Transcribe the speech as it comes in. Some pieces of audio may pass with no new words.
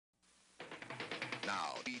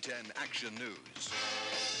Now, E10 Action News.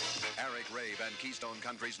 Eric Rave and Keystone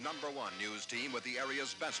Country's #1 news team with the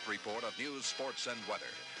area's best report of news, sports, and weather.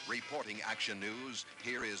 Reporting Action News,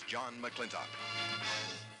 here is John McClintock.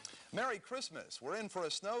 Merry Christmas. We're in for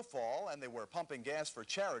a snowfall, and they were pumping gas for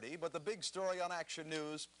charity, but the big story on Action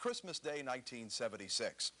News, Christmas Day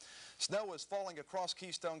 1976. Snow is falling across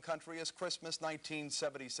Keystone Country as Christmas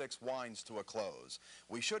 1976 winds to a close.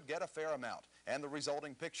 We should get a fair amount, and the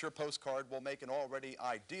resulting picture postcard will make an already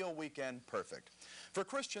ideal weekend perfect. For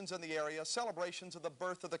Christians in the area, celebrations of the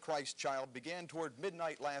birth of the Christ child began toward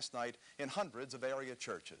midnight last night in hundreds of area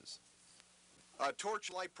churches. A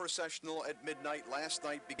torchlight processional at midnight last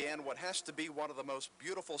night began what has to be one of the most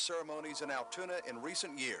beautiful ceremonies in Altoona in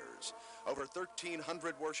recent years. Over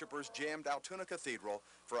 1,300 worshipers jammed Altoona Cathedral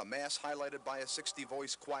for a mass highlighted by a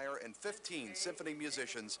 60-voice choir and 15 symphony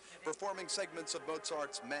musicians performing segments of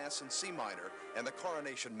Mozart's Mass in C minor and the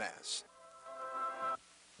Coronation Mass.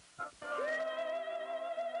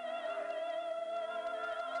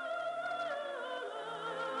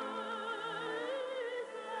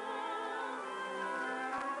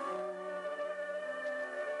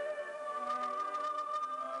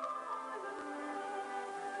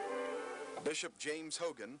 Bishop James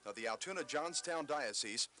Hogan of the Altoona-Johnstown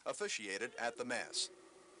Diocese officiated at the Mass.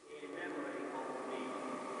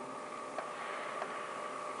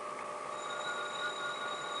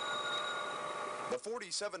 The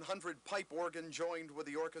 4,700 pipe organ joined with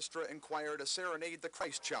the orchestra and choir to serenade the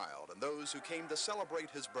Christ child and those who came to celebrate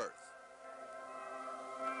his birth.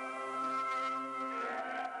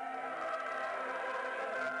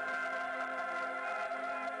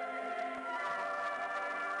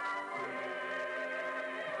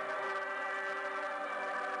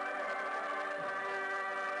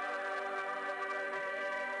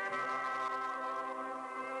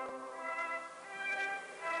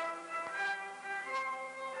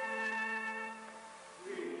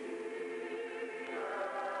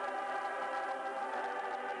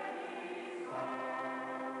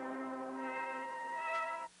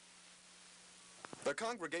 The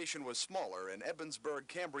congregation was smaller in Ebensburg,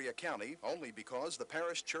 Cambria County, only because the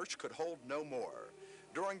parish church could hold no more.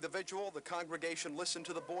 During the vigil, the congregation listened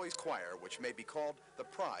to the boys' choir, which may be called the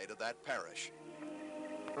pride of that parish.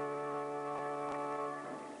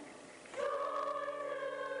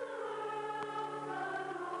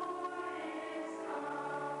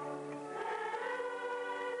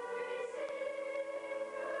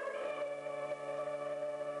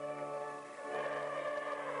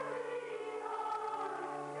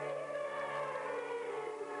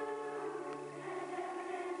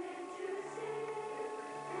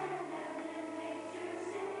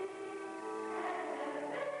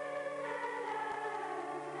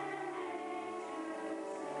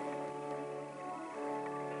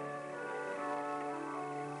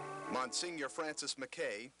 Monsignor Francis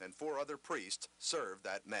McKay and 4 other priests served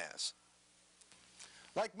that Mass.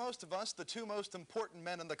 Like most of us, the 2 most important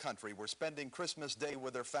men in the country were spending Christmas Day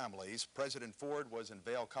with their families. President Ford was in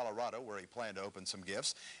Vail, Colorado, where he planned to open some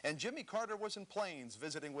gifts, and Jimmy Carter was in Plains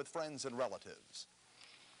visiting with friends and relatives.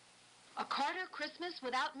 A Carter Christmas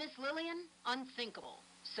without Miss Lillian? Unthinkable.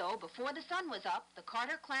 So, before the sun was up, the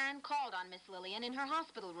Carter clan called on Miss Lillian in her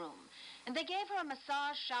hospital room, and they gave her a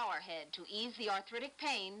massage shower head to ease the arthritic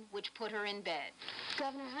pain which put her in bed.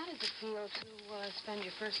 Governor, how does it feel to spend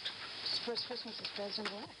your first Christmas as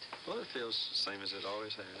president-elect? Well, it feels the same as it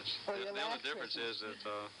always has. The only difference is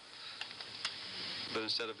that but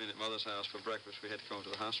instead of being at Mother's house for breakfast, we had to go to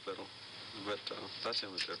the hospital. But that's the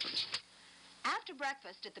only difference. After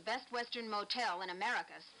breakfast at the Best Western Motel in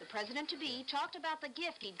Americus, the president-to-be talked about the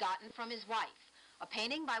gift he'd gotten from his wife, a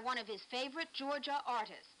painting by one of his favorite Georgia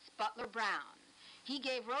artists, Butler Brown. He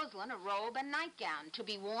gave Rosalind a robe and nightgown to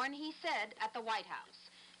be worn, he said, at the White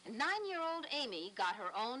House. And 9-year-old Amy got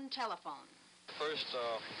her own telephone. The first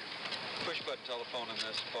push-button telephone in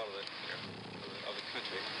this part of the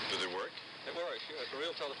country. Does it work? It works, yeah. It's a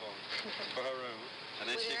real telephone for her room. And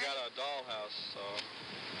then she got a dollhouse,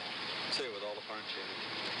 too, with all the furniture in it.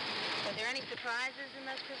 Were there any surprises in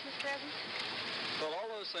those Christmas presents? Well, all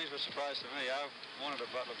those things were a surprise to me. I've wanted a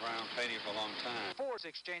Butler Brown painting for a long time. Ford's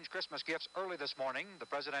exchanged Christmas gifts early this morning. The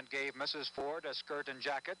president gave Mrs. Ford a skirt and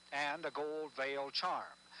jacket and a gold veil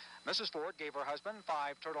charm. Mrs. Ford gave her husband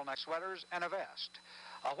 5 turtleneck sweaters and a vest.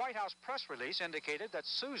 A White House press release indicated that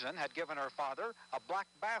Susan had given her father a black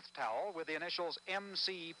bath towel with the initials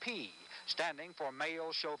MCP, standing for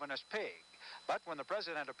Male Chauvinist Pig. But when the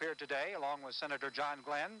president appeared today, along with Senator John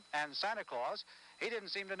Glenn and Santa Claus, he didn't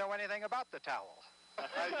seem to know anything about the towel.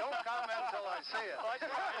 I don't comment until I see it. I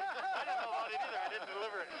didn't know about it either. I didn't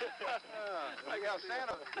deliver it.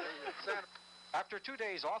 Santa. After 2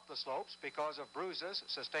 days off the slopes because of bruises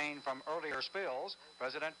sustained from earlier spills,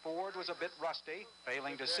 President Ford was a bit rusty,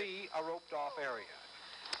 failing to see a roped-off area.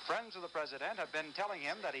 Friends of the president have been telling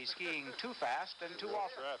him that he's skiing too fast and too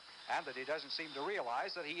often, and that he doesn't seem to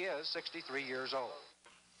realize that he is 63 years old.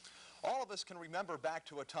 All of us can remember back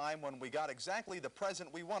to a time when we got exactly the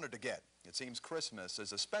present we wanted to get. It seems Christmas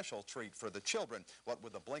is a special treat for the children, what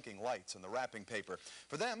with the blinking lights and the wrapping paper.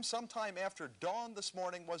 For them, sometime after dawn this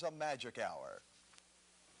morning was a magic hour.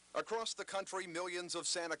 Across the country, millions of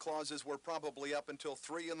Santa Clauses were probably up until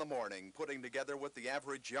 3 in the morning, putting together what the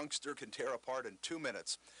average youngster can tear apart in 2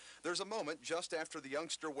 minutes. There's a moment just after the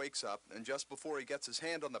youngster wakes up and just before he gets his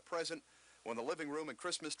hand on the present when the living room and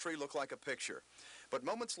Christmas tree look like a picture. But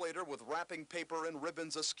moments later, with wrapping paper and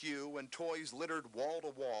ribbons askew and toys littered wall to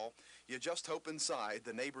wall, you just hope inside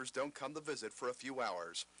the neighbors don't come to visit for a few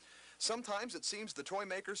hours. Sometimes it seems the toy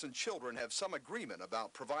makers and children have some agreement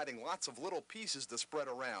about providing lots of little pieces to spread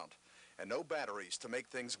around and no batteries to make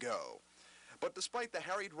things go. But despite the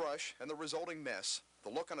harried rush and the resulting mess, the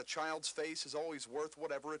look on a child's face is always worth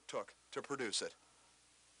whatever it took to produce it.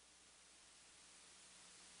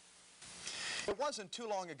 It wasn't too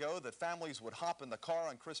long ago that families would hop in the car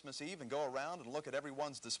on Christmas Eve and go around and look at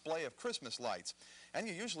everyone's display of Christmas lights. And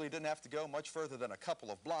you usually didn't have to go much further than a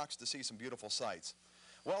couple of blocks to see some beautiful sights.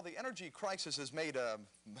 Well, the energy crisis has made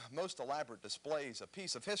most elaborate displays a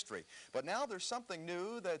piece of history. But now there's something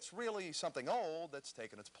new that's really something old that's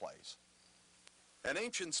taken its place. An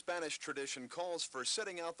ancient Spanish tradition calls for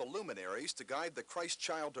setting out the luminaries to guide the Christ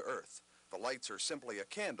child to earth. The lights are simply a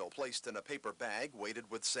candle placed in a paper bag weighted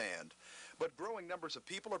with sand. But growing numbers of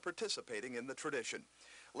people are participating in the tradition.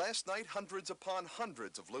 Last night, hundreds upon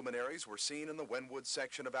hundreds of luminaries were seen in the Wynwood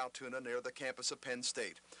section of Altoona near the campus of Penn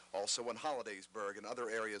State, also in Hollidaysburg and other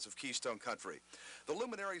areas of Keystone Country. The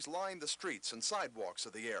luminaries lined the streets and sidewalks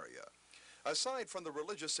of the area. Aside from the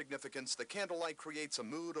religious significance, the candlelight creates a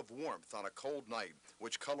mood of warmth on a cold night,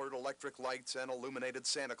 which colored electric lights and illuminated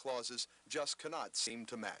Santa Clauses just cannot seem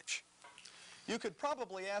to match. You could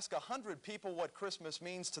probably ask 100 people what Christmas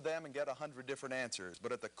means to them and get 100 different answers,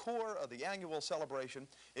 but at the core of the annual celebration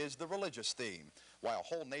is the religious theme. While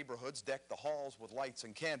whole neighborhoods decked the halls with lights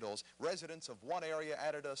and candles, residents of one area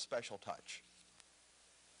added a special touch.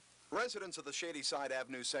 Residents of the Shadyside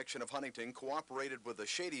Avenue section of Huntington cooperated with the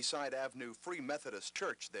Shadyside Avenue Free Methodist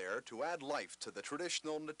Church there to add life to the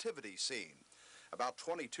traditional nativity scene. About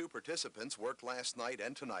 22 participants worked last night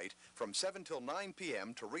and tonight from 7 till 9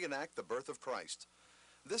 p.m. to reenact the birth of Christ.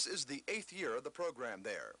 This is the 8th year of the program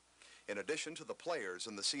there. In addition to the players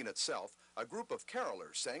and the scene itself, a group of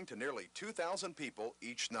carolers sang to nearly 2,000 people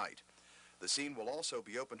each night. The scene will also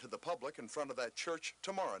be open to the public in front of that church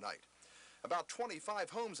tomorrow night. About 25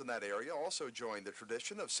 homes in that area also joined the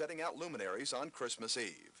tradition of setting out luminaries on Christmas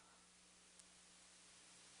Eve.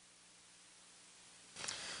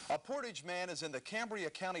 A Portage man is in the Cambria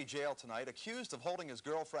County Jail tonight accused of holding his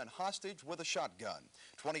girlfriend hostage with a shotgun.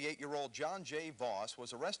 28-year-old John J. Voss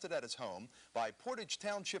was arrested at his home by Portage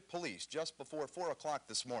Township Police just before 4 o'clock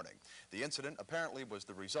this morning. The incident apparently was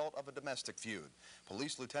the result of a domestic feud.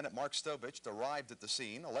 Police Lieutenant Mark Stovich arrived at the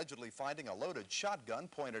scene, allegedly finding a loaded shotgun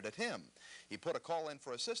pointed at him. He put a call in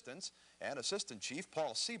for assistance, and Assistant Chief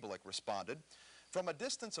Paul Seibelick responded. From a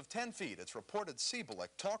distance of 10 feet, it's reported Seibelick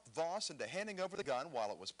talked Voss into handing over the gun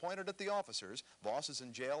while it was pointed at the officers. Voss is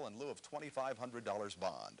in jail in lieu of $2,500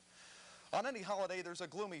 bond. On any holiday, there's a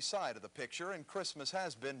gloomy side of the picture, and Christmas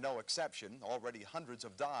has been no exception. Already hundreds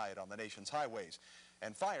have died on the nation's highways,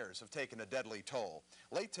 and fires have taken a deadly toll.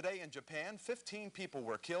 Late today in Japan, 15 people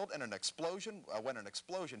were killed in an explosion when an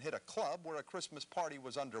explosion hit a club where a Christmas party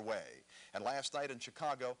was underway. And last night in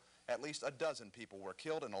Chicago, at least a dozen people were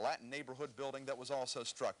killed in a Latin neighborhood building that was also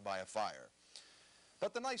struck by a fire.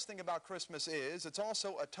 But the nice thing about Christmas is it's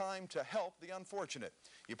also a time to help the unfortunate.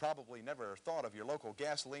 You probably never thought of your local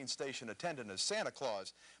gasoline station attendant as Santa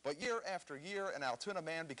Claus, but year after year, an Altoona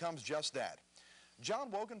man becomes just that. John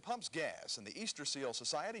Wogan pumps gas, and the Easter Seal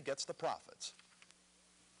Society gets the profits.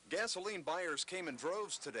 Gasoline buyers came in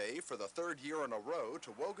droves today for the 3rd year in a row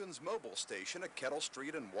to Wogan's mobile station at Kettle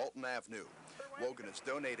Street and Walton Avenue. Wogan is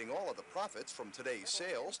donating all of the profits from today's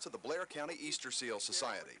sales to the Blair County Easter Seal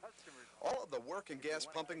Society. All of the work and gas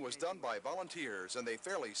pumping was done by volunteers, and they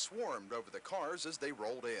fairly swarmed over the cars as they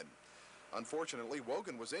rolled in. Unfortunately,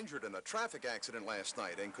 Wogan was injured in a traffic accident last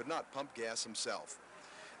night and could not pump gas himself.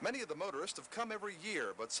 Many of the motorists have come every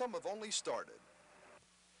year, but some have only started.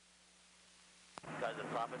 Because the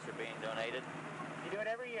profits are being donated. You do it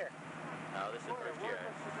every year? No, this is the first year.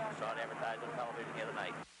 I saw it advertised on television the other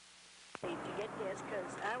night. To get gas,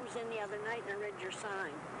 because I was in the other night and I read your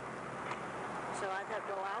sign. So I'd have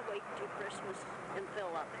to go out, wait until Christmas, and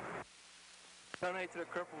fill up. Donate to the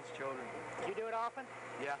crippled children. Do you do it often?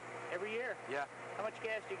 Yeah. Every year? Yeah. How much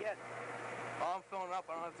gas do you get? Oh, I'm filling up.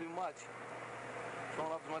 I don't have to do much.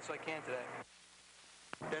 Filling up as much as I can today.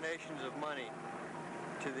 Donations of money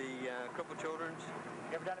to the crippled children's.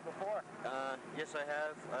 You ever done it before? Yes, I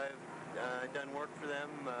have. I've done work for them,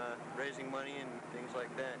 raising money and things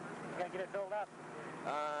like that. You gotta get it filled up?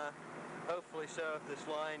 Hopefully so, if this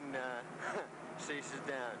line ceases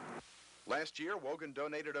down. Last year, Wogan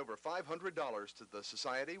donated over $500 to the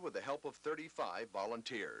society with the help of 35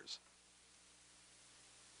 volunteers.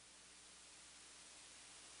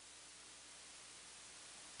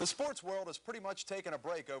 The sports world has pretty much taken a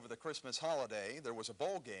break over the Christmas holiday. There was a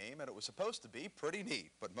bowl game, and it was supposed to be pretty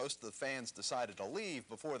neat, but most of the fans decided to leave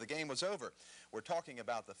before the game was over. We're talking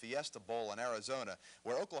about the Fiesta Bowl in Arizona,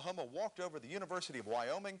 where Oklahoma walked over the University of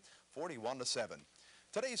Wyoming 41-7.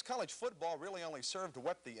 Today's college football really only served to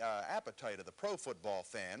whet the appetite of the pro football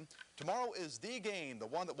fan. Tomorrow is the game, the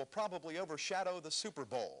one that will probably overshadow the Super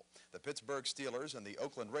Bowl. The Pittsburgh Steelers and the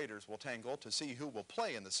Oakland Raiders will tangle to see who will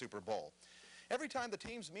play in the Super Bowl. Every time the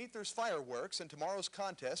teams meet, there's fireworks, and tomorrow's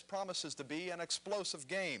contest promises to be an explosive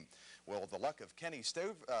game. Will the luck of Kenny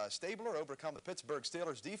Stabler overcome the Pittsburgh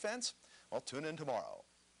Steelers defense? Well, tune in tomorrow.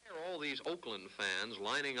 All these Oakland fans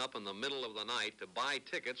lining up in the middle of the night to buy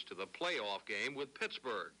tickets to the playoff game with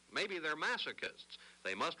Pittsburgh. Maybe they're masochists.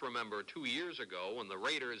 They must remember 2 years ago when the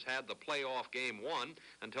Raiders had the playoff game won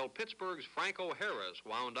until Pittsburgh's Franco Harris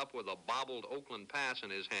wound up with a bobbled Oakland pass in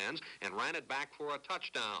his hands and ran it back for a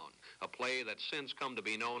touchdown, a play that's since come to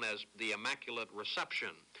be known as the Immaculate Reception.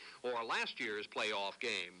 Or last year's playoff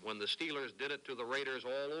game when the Steelers did it to the Raiders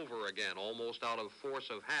all over again, almost out of force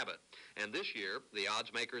of habit. And this year, the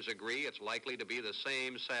odds makers agree it's likely to be the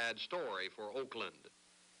same sad story for Oakland.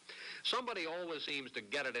 Somebody always seems to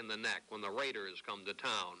get it in the neck when the Raiders come to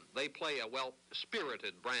town. They play a, well,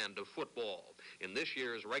 spirited brand of football. In this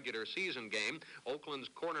year's regular season game, Oakland's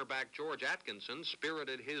cornerback George Atkinson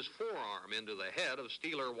spirited his forearm into the head of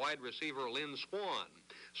Steeler wide receiver Lynn Swann.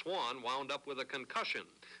 Swann wound up with a concussion.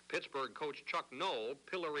 Pittsburgh coach Chuck Noll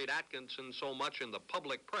pilloried Atkinson so much in the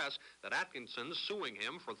public press that Atkinson's suing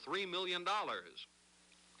him for $3 million.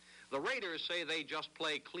 The Raiders say they just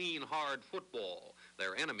play clean, hard football.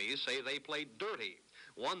 Their enemies say they play dirty.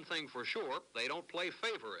 One thing for sure, they don't play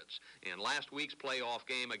favorites. In last week's playoff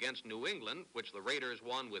game against New England, which the Raiders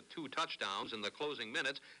won with 2 touchdowns in the closing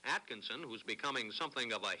minutes, Atkinson, who's becoming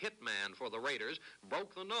something of a hitman for the Raiders,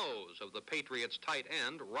 broke the nose of the Patriots' tight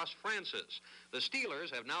end, Russ Francis. The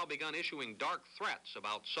Steelers have now begun issuing dark threats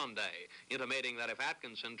about Sunday, intimating that if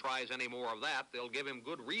Atkinson tries any more of that, they'll give him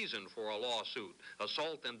good reason for a lawsuit,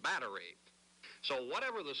 assault and battery. So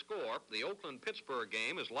whatever the score, the Oakland-Pittsburgh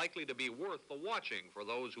game is likely to be worth the watching for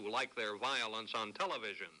those who like their violence on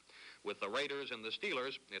television. With the Raiders and the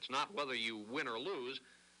Steelers, it's not whether you win or lose,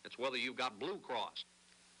 it's whether you've got Blue Cross.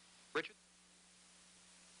 Richard?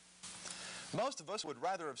 Most of us would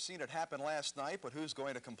rather have seen it happen last night, but who's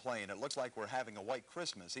going to complain? It looks like we're having a white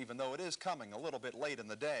Christmas, even though it is coming a little bit late in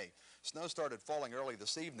the day. Snow started falling early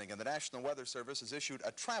this evening, and the National Weather Service has issued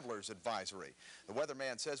a traveler's advisory. The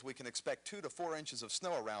weatherman says we can expect 2 to 4 inches of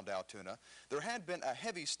snow around Altoona. There had been a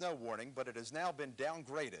heavy snow warning, but it has now been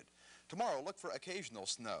downgraded. Tomorrow, look for occasional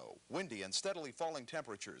snow, windy and steadily falling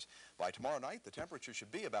temperatures. By tomorrow night, the temperature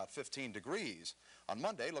should be about 15 degrees. On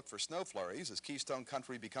Monday, look for snow flurries as Keystone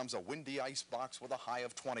country becomes a windy ice box with a high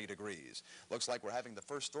of 20 degrees. Looks like we're having the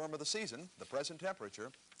first storm of the season. The present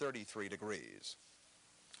temperature, 33 degrees.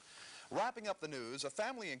 Wrapping up the news, a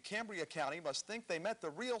family in Cambria County must think they met the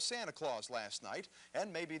real Santa Claus last night,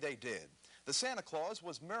 and maybe they did. The Santa Claus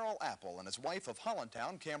was Merrill Apple and his wife of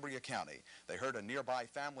Hollandtown, Cambria County. They heard a nearby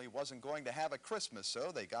family wasn't going to have a Christmas,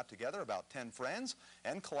 so they got together about 10 friends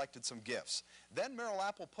and collected some gifts. Then Merrill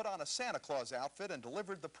Apple put on a Santa Claus outfit and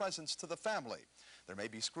delivered the presents to the family. There may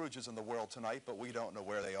be Scrooges in the world tonight, but we don't know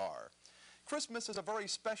where they are. Christmas is a very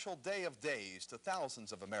special day of days to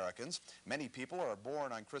thousands of Americans. Many people are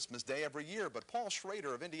born on Christmas Day every year, but Paul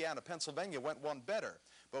Schrader of Indiana, Pennsylvania went one better.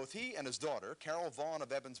 Both he and his daughter, Carol Vaughn of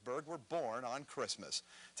Evansburg, were born on Christmas.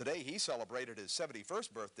 Today he celebrated his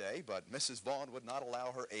 71st birthday, but Mrs. Vaughn would not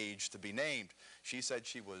allow her age to be named. She said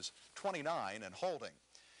she was 29 and holding.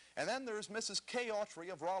 And then there's Mrs. Kay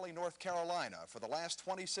Autry of Raleigh, North Carolina. For the last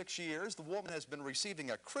 26 years, the woman has been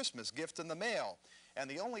receiving a Christmas gift in the mail. And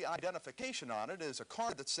the only identification on it is a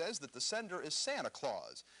card that says that the sender is Santa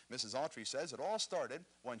Claus. Mrs. Autry says it all started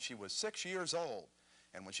when she was 6 years old.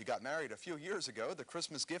 And when she got married a few years ago, the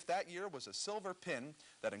Christmas gift that year was a silver pin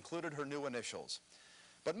that included her new initials.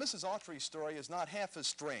 But Mrs. Autry's story is not half as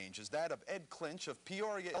strange as that of Ed Clinch of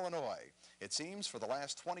Peoria, Illinois. It seems for the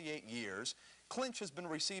last 28 years, Clinch has been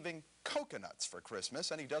receiving coconuts for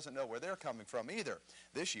Christmas, and he doesn't know where they're coming from either.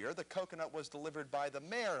 This year, the coconut was delivered by the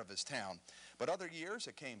mayor of his town. But other years,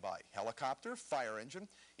 it came by helicopter, fire engine,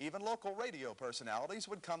 even local radio personalities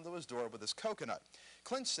would come to his door with his coconut.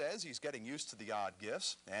 Clinch says he's getting used to the odd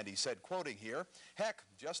gifts, and he said, quoting here, "Heck,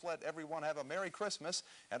 just let everyone have a Merry Christmas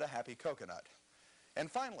and a happy coconut." And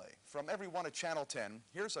finally, from everyone at Channel 10,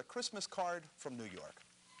 here's a Christmas card from New York.